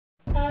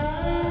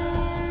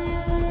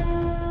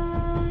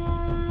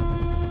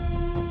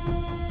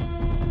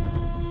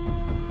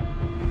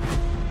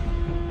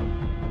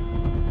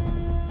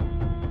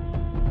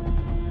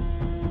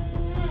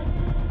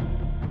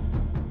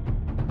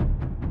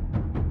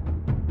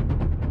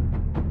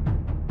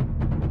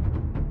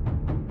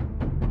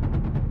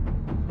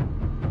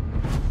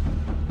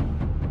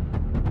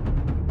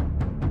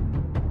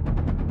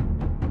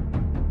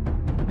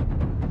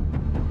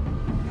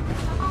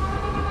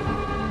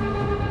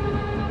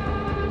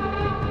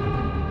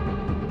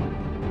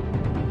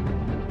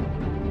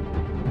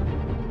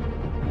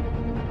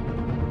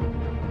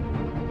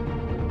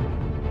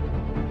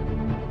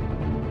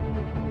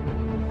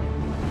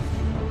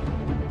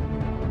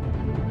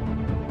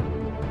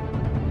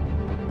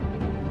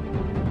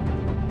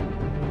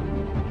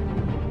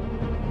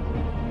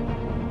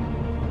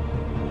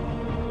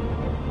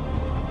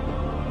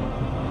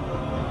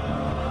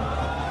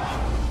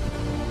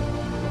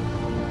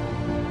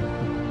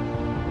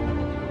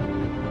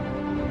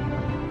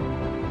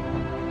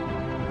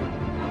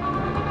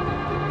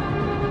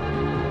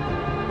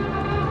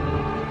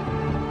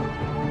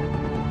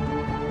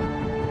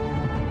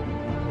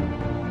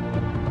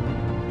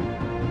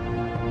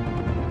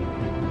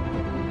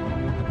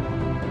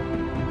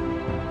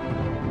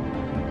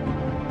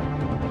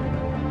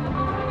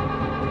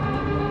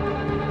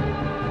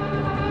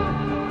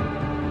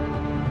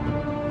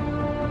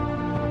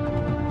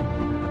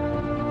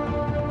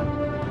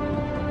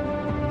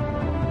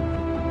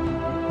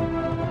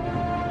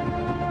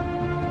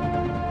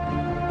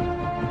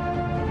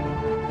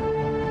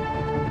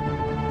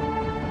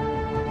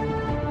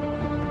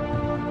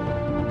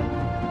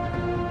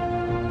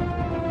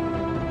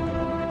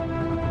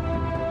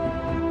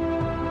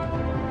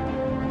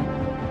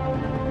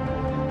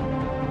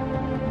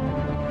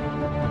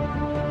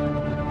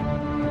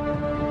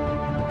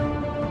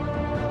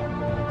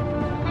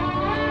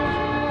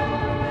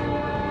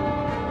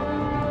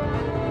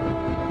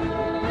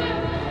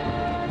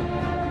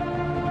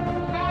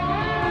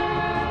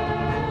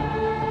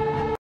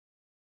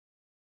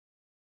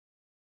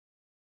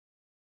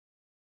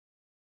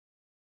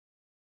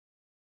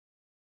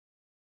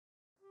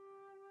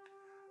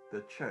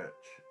The church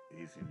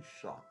is in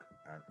shock,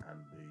 and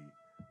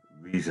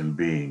the reason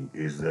being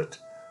is that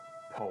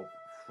Pope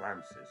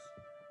Francis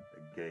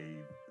gave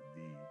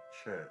the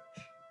church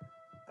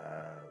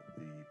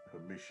the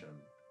permission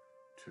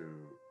to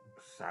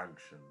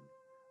sanction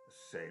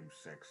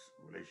same-sex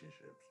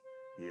relationships.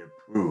 He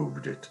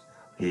approved it.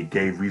 He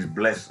gave his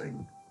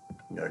blessing.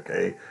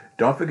 Okay,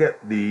 don't forget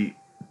the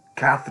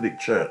Catholic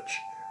Church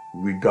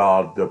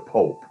regard the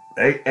Pope,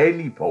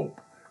 any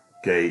Pope,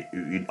 okay,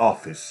 in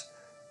office,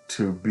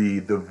 to be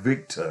the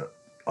victor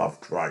of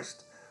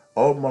Christ.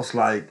 Almost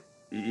like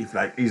if,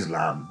 like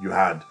Islam, you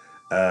had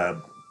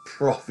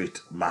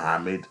Prophet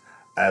Muhammad,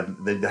 and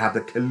then they have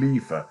the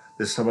Khalifa.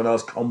 Then someone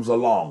else comes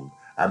along,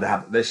 and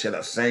they share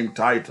that same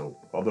title,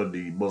 although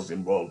the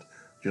Muslim world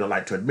do not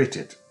like to admit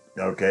it.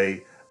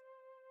 Okay.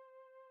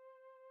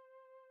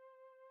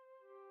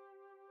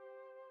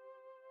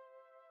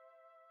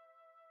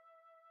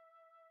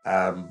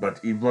 But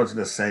it runs in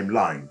the same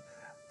line.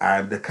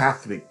 And the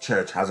Catholic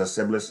Church has a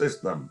similar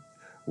system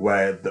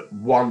where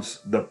once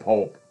the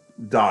Pope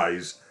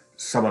dies,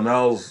 someone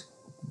else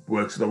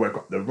works their way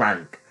up the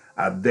rank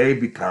and they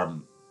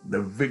become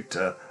the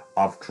victor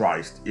of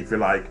Christ, if you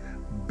like,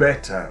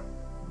 better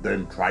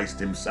than Christ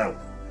himself.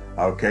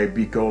 Okay,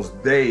 because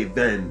they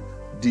then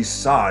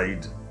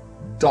decide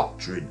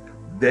doctrine,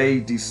 they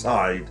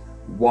decide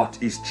what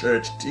is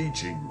church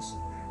teachings.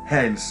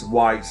 Hence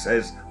why it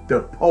says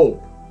the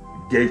Pope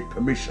gave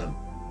permission,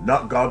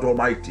 not God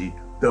Almighty,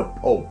 the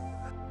Pope.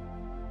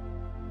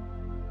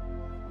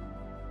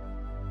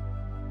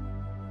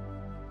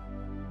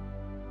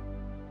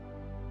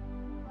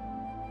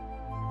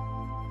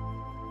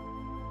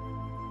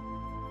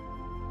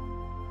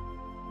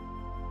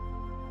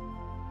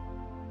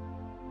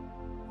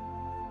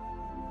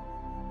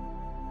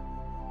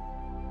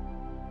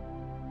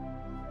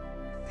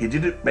 He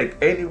didn't make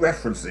any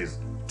references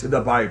to the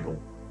Bible.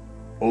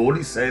 All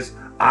he says,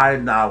 I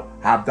now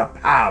have the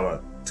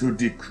power to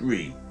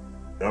decree,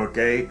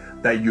 okay,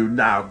 that you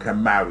now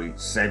can marry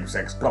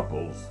same-sex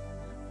couples.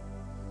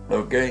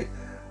 Okay,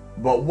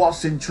 but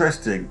what's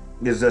interesting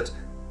is that,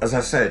 as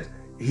I said,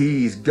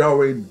 he's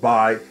going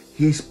by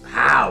his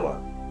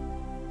power,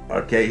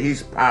 okay,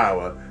 his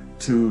power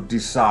to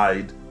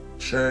decide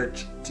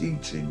church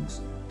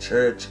teachings,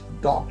 church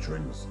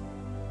doctrines.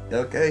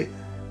 Okay,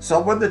 so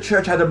when the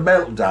church had a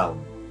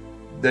meltdown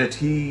that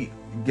he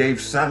gave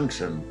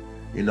sanction,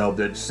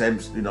 that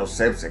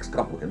same-sex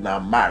couple can now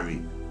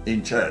marry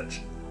in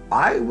church,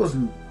 I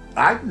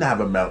didn't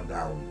have a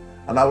meltdown,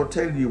 and I will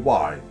tell you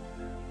why.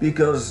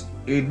 Because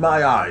in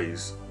my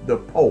eyes, the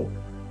Pope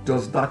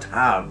does not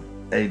have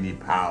any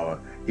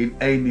power in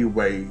any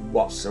way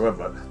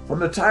whatsoever. From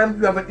the time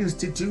you have an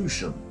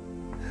institution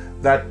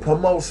that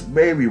promotes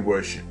Mary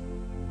worship,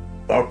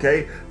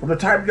 okay, from the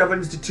time you have an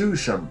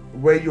institution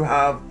where you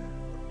have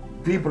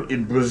people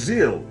in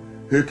Brazil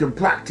who can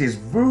practice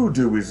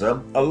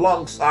voodooism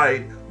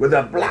alongside with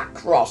a black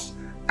cross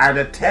and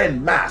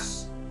attend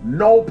mass,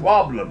 no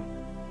problem,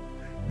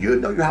 you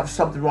know you have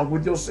something wrong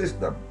with your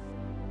system.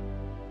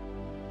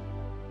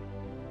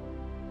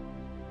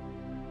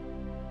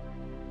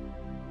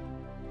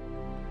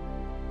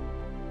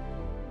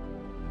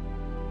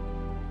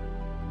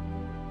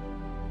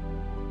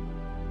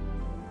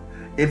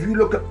 If you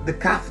look at the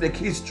Catholic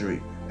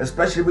history,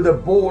 especially with the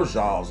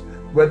Borgias,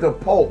 where the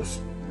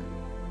popes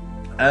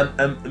and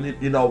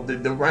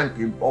the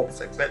ranking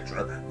popes,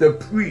 etc., the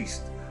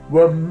priests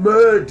were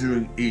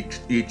murdering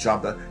each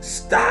other,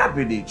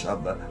 stabbing each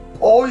other,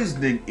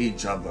 poisoning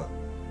each other,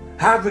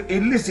 having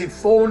illicit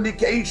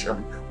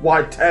fornication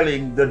while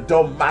telling the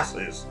dumb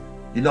masses,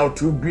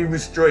 to be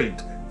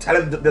restrained,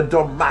 telling the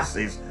dumb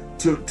masses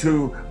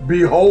to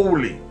be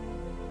holy,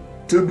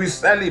 to be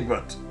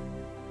celibate.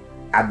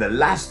 And the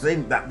last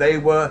thing that they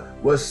were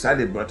was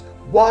celibate.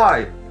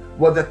 Why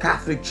was the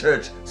Catholic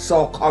Church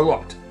so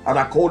corrupt? And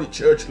I call it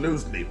church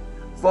loosely,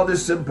 for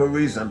this simple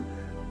reason.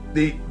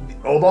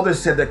 Although they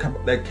said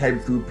they came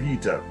through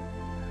Peter,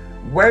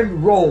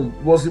 when Rome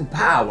was in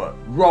power,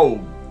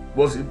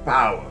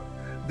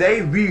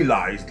 they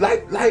realized,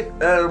 Richard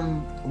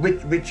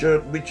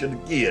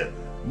Gere,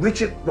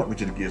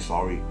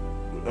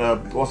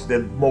 what's the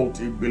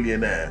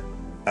multi-billionaire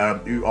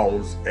who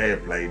owns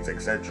airplanes,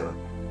 etc.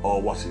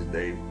 Or what's his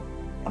name?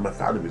 I'm a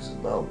fan of his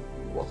now.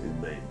 What's his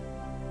name?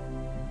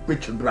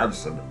 Richard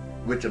Branson.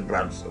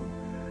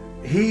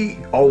 He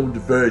owned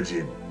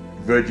Virgin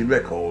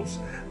Records,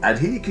 and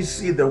he could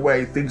see the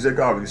way things are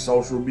going,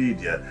 social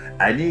media,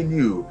 and he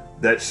knew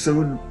that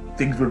soon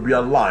things would be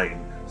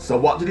online. So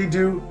what did he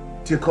do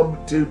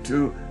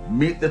to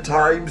meet the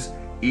times?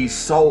 He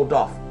sold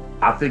off,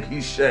 I think,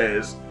 his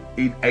shares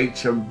in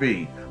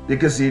HMV,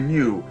 because he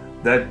knew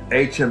that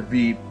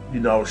HMV,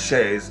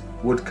 shares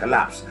would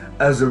collapse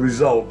as a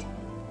result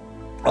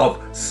of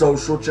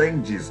social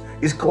changes.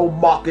 It's called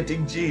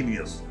marketing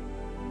genius.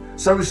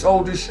 So he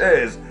sold his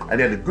shares and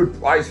he had a good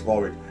price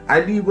for it.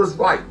 And he was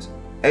right.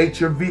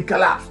 HMV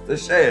collapsed the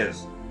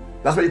shares.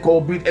 That's what you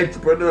call being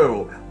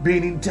entrepreneurial,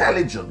 being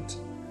intelligent,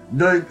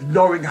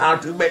 knowing how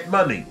to make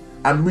money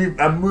and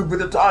move with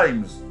the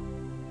times.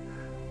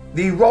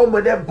 the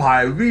Roman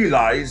Empire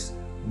realized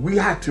we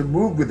had to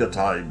move with the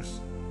times.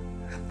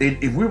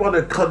 If we want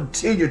to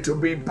continue to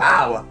be in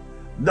power,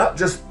 not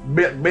just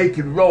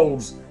making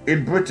roads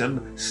in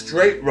Britain,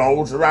 straight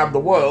roads around the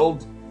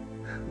world,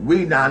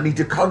 we now need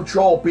to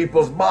control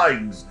people's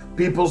minds,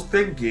 people's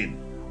thinking.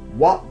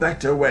 What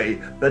better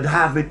way than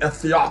having a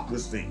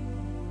theocracy?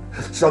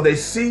 So they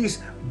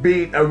ceased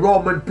being a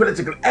Roman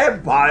political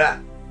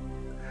empire,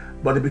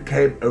 but it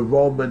became a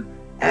Roman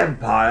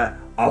empire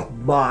of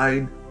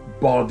mind,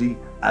 body,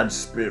 and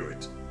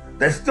spirit.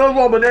 They're still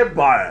Roman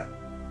Empire.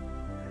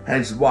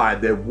 Hence why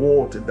they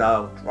watered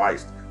down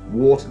Christ,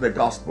 watered the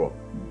gospel.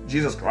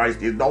 Jesus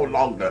Christ is no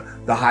longer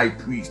the high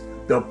priest.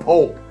 The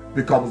Pope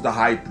becomes the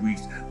high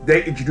priest.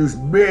 They introduced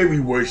Mary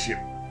worship,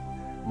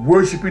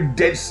 worshiping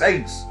dead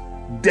saints,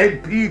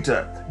 dead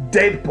Peter,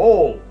 dead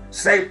Paul,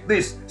 Saint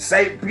this,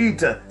 Saint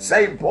Peter,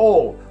 Saint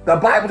Paul. The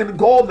Bible didn't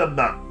call them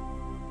that,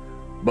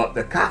 but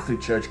the Catholic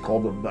Church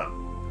called them that.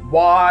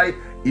 Why?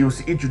 It was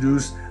to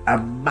introduce a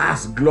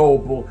mass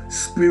global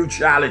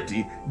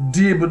spirituality,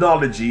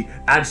 demonology,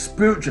 and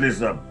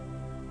spiritualism.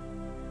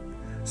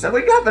 So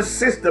when you have a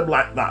system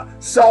like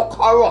that, so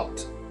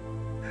corrupt,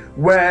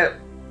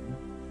 where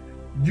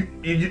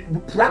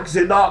you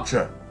practicing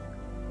archer,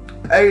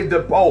 paid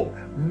the Pope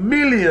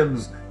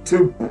millions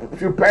to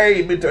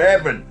pay him into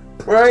heaven,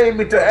 pray him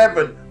into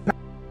heaven,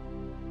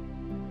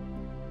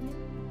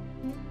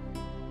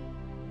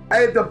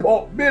 paid the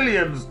Pope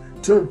millions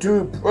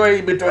to pray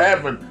him into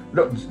heaven.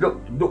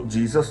 Look,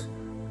 Jesus,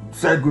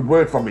 say a good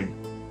word for me.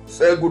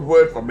 Say a good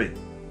word for me.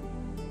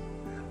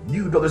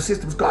 You know the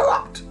system's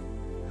corrupt.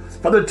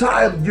 From the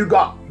time you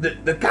got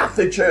the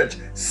Catholic Church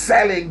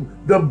selling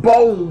the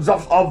bones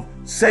of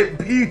St.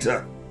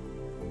 Peter,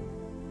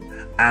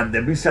 and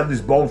they've been selling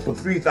these bones for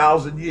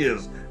 3,000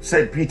 years.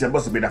 St. Peter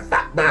must have been a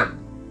fat man.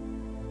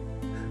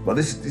 But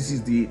this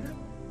is the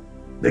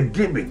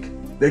gimmick.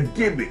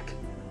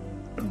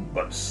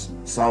 But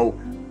so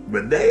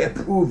when they're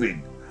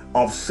approving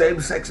of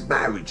same-sex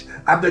marriage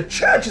and the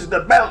church is in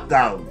the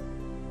meltdown,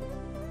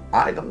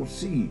 I don't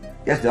see.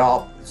 Yes, there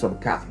are some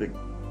Catholic,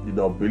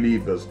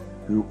 believers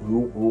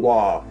who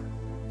are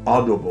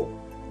honorable.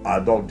 I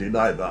don't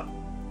deny that.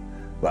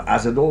 But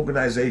as an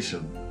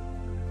organization,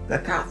 the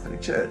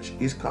Catholic Church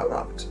is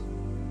corrupt.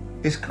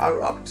 It's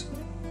corrupt.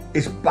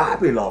 It's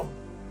Babylon.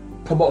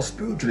 Promotes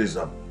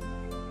spiritualism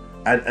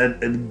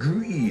and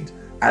greed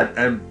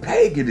and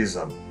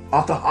paganism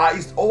of the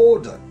highest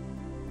order.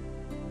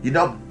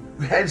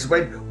 Hence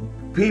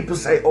when people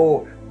say,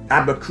 oh,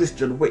 I'm a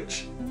Christian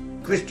witch.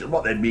 Christian,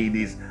 what they mean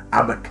is,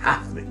 I'm a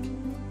Catholic.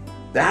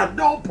 They have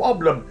no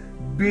problem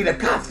being a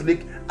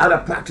Catholic and a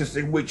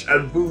practicing witch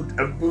and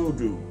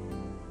voodoo.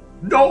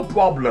 No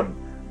problem.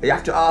 You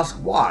have to ask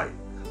why.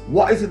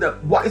 What is in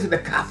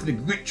the Catholic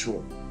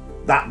ritual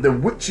that the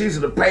witches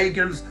and the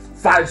pagans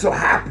find so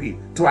happy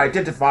to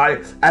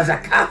identify as a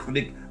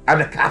Catholic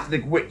and a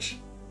Catholic witch?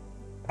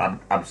 I'm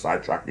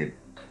sidetracking.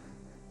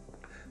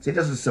 See, it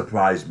doesn't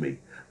surprise me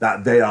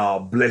that they are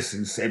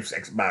blessing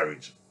same-sex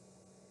marriage.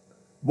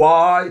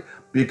 Why?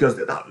 Because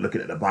they're not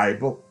looking at the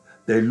Bible.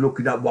 They're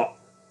looking at what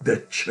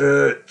the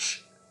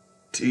church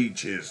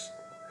teaches.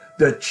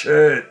 The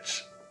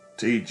church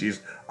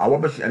teaches. I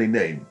won't mention any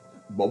name,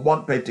 but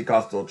one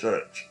Pentecostal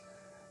church.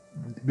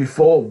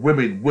 Before,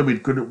 women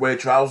couldn't wear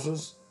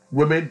trousers.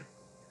 Women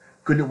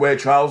couldn't wear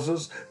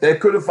trousers. They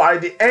couldn't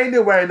find it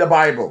anywhere in the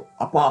Bible,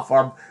 apart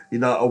from,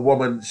 a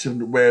woman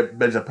shouldn't wear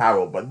men's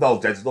apparel. But no,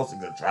 there's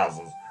nothing in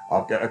trousers.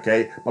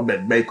 Okay, but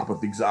men makeup and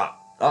things are.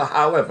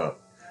 However,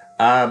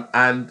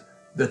 and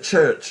the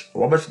church, I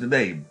won't mention the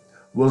name,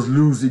 was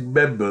losing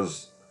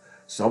members.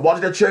 So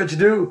what did the church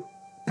do?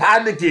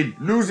 Panicking,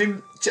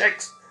 losing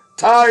checks,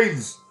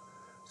 tithes.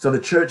 So the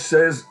church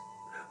says,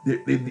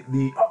 what do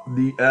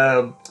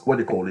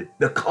you call it?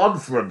 The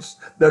conference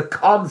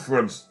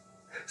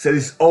said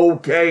it's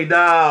okay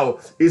now.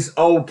 It's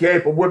okay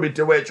for women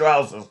to wear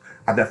trousers.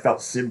 And they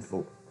felt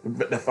sinful.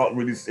 They felt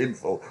really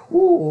sinful.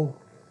 Ooh,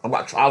 I've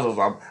got trousers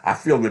on. I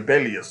feel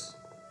rebellious.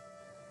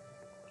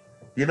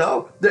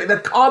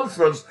 The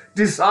conference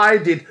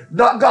decided,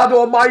 not God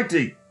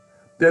Almighty.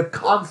 The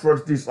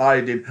conference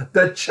decided.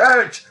 The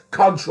church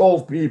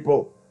controls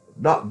people,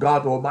 not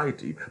God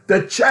Almighty.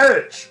 The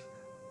church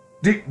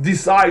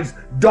decides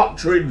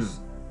doctrines,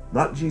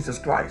 not Jesus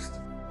Christ.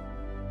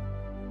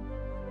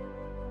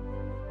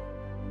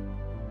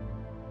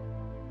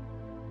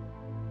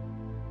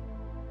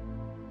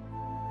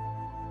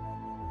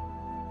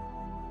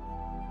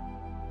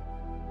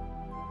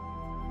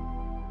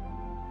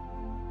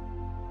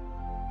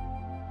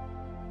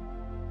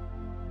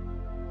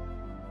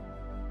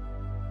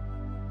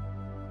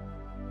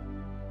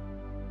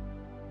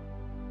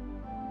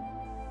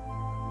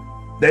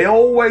 They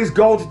always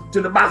go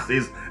to the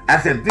masses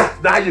and say,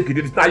 this now you can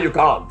do, this now you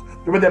can't.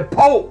 But when the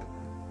Pope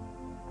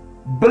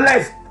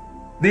blessed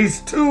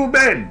these two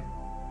men,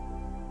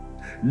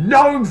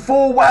 knowing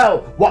full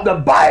well what the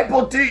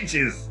Bible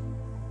teaches,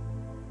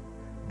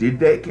 did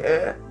they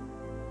care?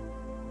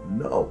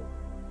 No.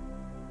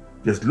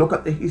 Just look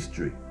at the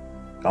history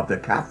of the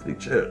Catholic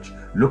Church.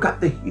 Look at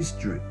the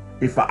history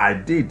if I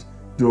did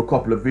do a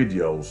couple of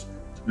videos,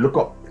 look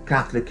up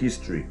Catholic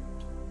history,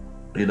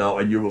 you know,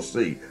 and you will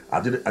see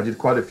I did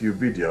quite a few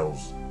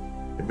videos.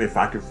 If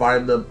I can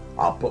find them,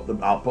 I'll put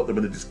them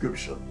in the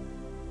description.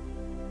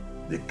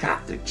 The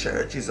Catholic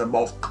Church is the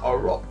most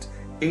corrupt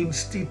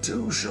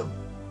institution.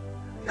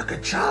 Like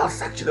a child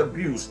sexual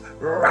abuse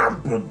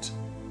rampant,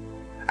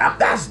 and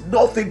that's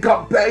nothing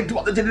compared to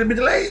what they did in the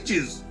Middle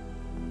Ages.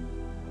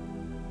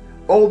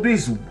 All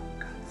this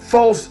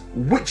false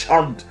witch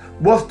hunt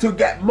was to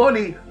get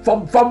money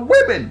from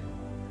women,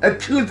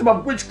 accuse them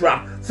of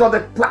witchcraft, so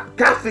the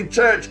Catholic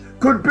Church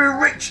could be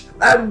rich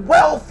and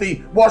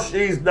wealthy, what she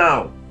is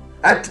now,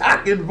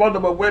 attacking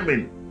vulnerable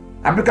women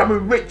and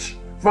becoming rich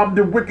from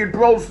the wicked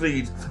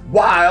proceeds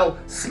while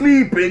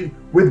sleeping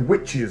with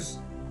witches.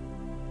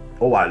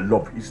 Oh, I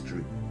love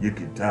history. You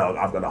can tell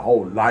I've got a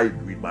whole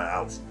library in my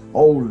house.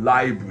 Whole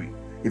library.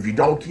 If you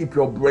don't keep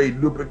your brain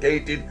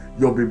lubricated,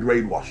 you'll be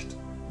brainwashed.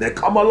 They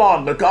come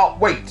along, they can't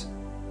wait.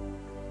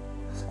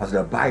 As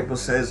the Bible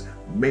says,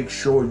 make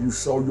sure you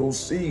sow your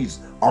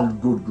seeds on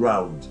good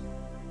ground.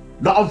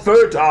 Not on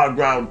fertile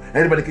ground.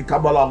 Anybody can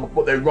come along and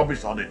put their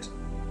rubbish on it.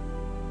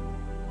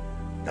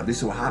 Now this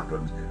is what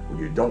happens when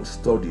you don't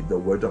study the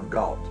Word of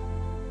God.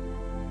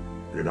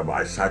 You know,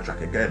 I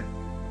sidetrack again.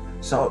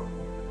 So,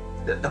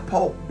 the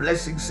Pope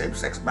blessing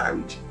same-sex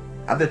marriage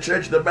and the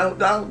church the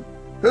meltdown?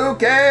 Who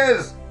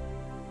cares?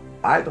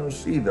 I don't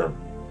see them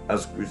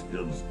as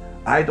Christians.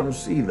 I don't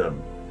see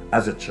them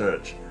as a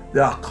church.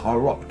 They are a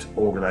corrupt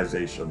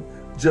organization,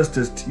 just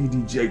as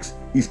T.D. Jakes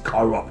is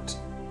corrupt.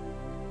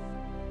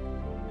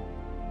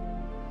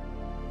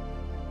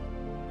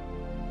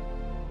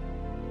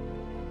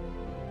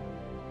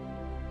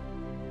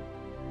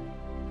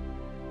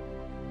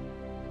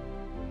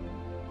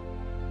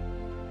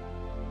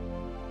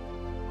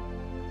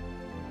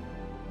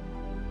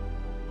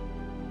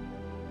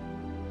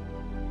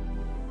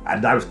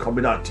 And now it's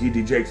coming out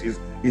T.D. Jakes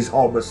is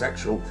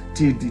homosexual.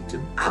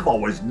 I've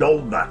always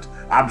known that.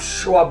 I'm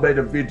sure I made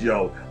a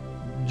video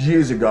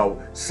years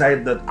ago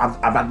saying that I've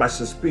had my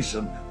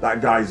suspicion that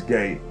guy's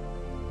gay.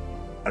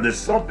 And there's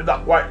something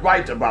not quite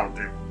right about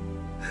him.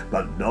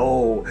 But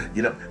no,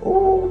 you know,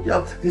 oh, you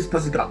know, this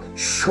person got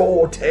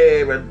short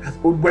hair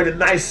and wearing a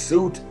nice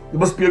suit. He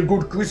must be a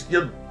good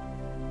Christian.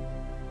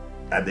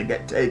 And they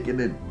get taken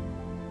in.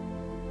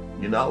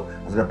 You know,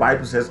 as the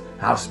Bible says,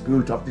 have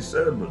spirit of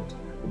discernment.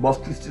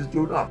 Most Christians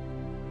do not,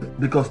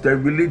 because they're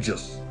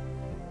religious.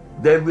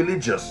 They're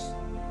religious.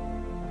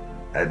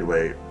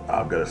 Anyway,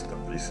 I'm gonna stop.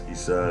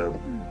 It's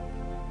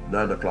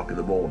 9 o'clock in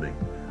the morning.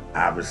 I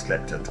haven't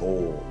slept at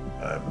all.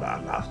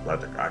 Last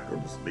night I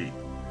couldn't sleep.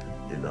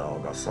 You know,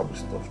 I've got some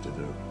stuff to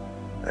do.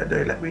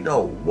 And let me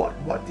know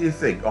what do you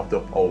think of the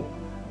Pope?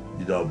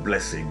 You know,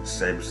 blessing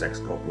same-sex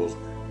couples.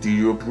 Do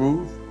you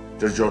approve?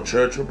 Does your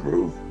church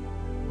approve?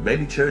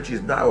 Many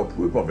churches now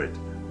approve of it.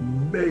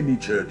 Many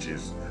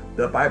churches.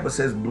 The Bible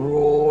says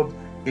broad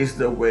is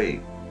the way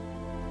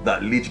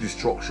that leads to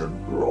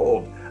destruction.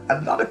 Broad. And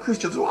a lot of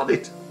Christians want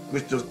it.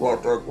 Christians,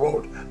 quote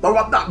unquote. They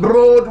want that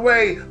broad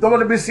way. They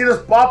want to be seen as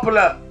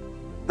popular.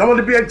 They want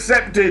to be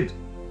accepted.